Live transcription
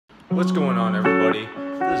What's going on, everybody?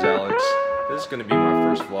 This is Alex. This is gonna be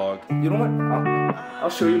my first vlog. You know what? I'll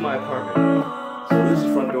show you my apartment. So this is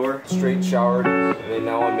the front door, straight showered, and then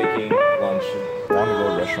now I'm making lunch. I want to go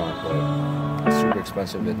to a restaurant, but it's super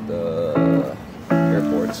expensive at the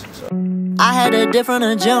airports. So. I had a different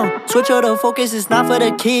agenda. Switch out the focus, it's not for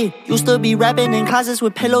the kid. Used to be rapping in closets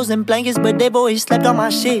with pillows and blankets, but they've always slept on my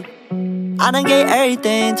shit. I done gave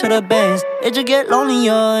everything to the bands. It just get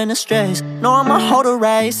lonelier in the stress. Know I'ma hold a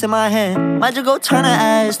rice in my hand. Might just go turn her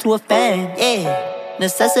ass to a fan, yeah.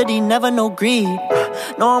 Necessity, never no greed.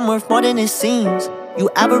 Know I'm worth more than it seems. You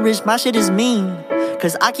average, my shit is mean.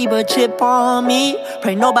 Cause I keep a chip on me.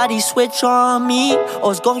 Pray nobody switch on me, or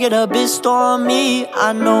it's gon' get a bit stormy.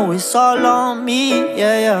 I know it's all on me,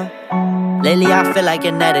 yeah, yeah. Lately I feel like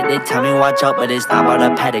an addict. They tell me watch out, but it's not about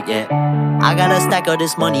a paddock yet. I got a stack of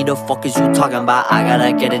this money, the fuck is you talking about? I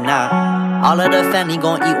gotta get it now. All of the family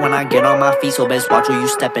gon' eat when I get on my feet, so best watch where you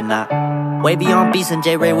steppin' now. Wavy on beats and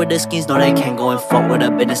J-Ray with the skins, know they can't go and fuck with a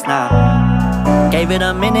business now. Gave it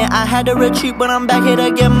a minute, I had to retreat, but I'm back here to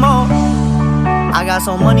get more. I got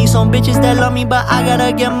some money, some bitches that love me, but I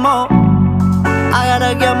gotta get more. I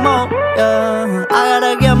gotta get more, yeah. I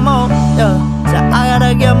gotta get more, yeah. So I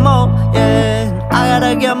gotta get more, yeah. I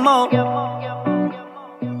gotta get more.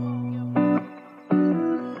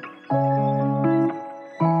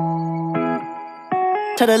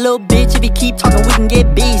 Tell the little bitch if you keep talking we can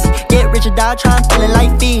get busy. Get rich or die trying feeling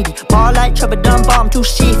like 50. Ball like Trevor Dunbar, I'm too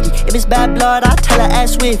shifty. If it's bad blood, I tell her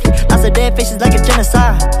ass swiftly. Lots of dead faces like a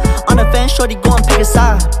genocide. On the fence, shorty go and pick a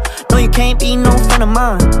side. No, you can't be no friend of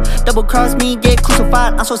mine. Double cross me, get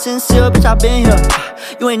crucified. I'm so sincere, bitch, I been here.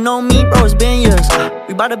 You ain't know me, bro, it's been years.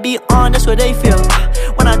 We bout to be on, that's what they feel.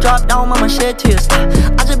 When I drop down, mama shed tears.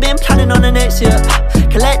 I just been plotting on the next year.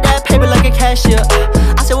 Collect that paper like a cashier.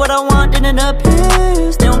 I said what I want, then it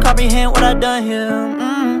appears. They don't comprehend what I done here.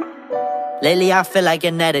 Lately I feel like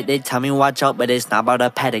an addict. They tell me watch out, but it's not about a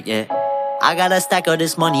paddock yet. I got a stack of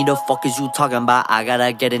this money, the fuck is you talking about? I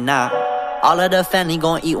gotta get it now. All of the family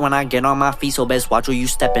gon' eat when I get on my feet, so best watch where you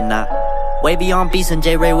steppin' now. Wavy on beats and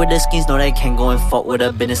J-Ray with the skins, know they can't go and fuck with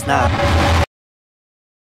a business now.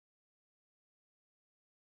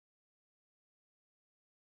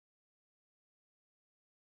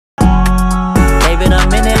 Gave it a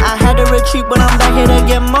minute, I had to retreat, but I'm back here to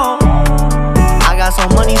get more. I got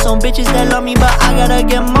some money, some bitches that love me, but I gotta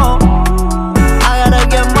get more. I gotta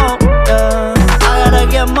get more, yeah. I gotta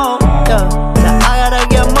get more, yeah. I gotta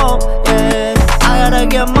get more, yeah. I gotta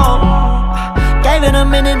get more. Gave it a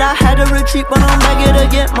minute, I had to retreat, but I'm back here to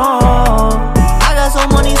get more. I got some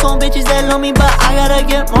money, some bitches that love me, but I gotta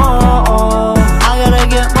get more. I gotta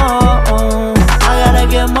get more. I gotta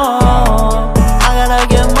get more.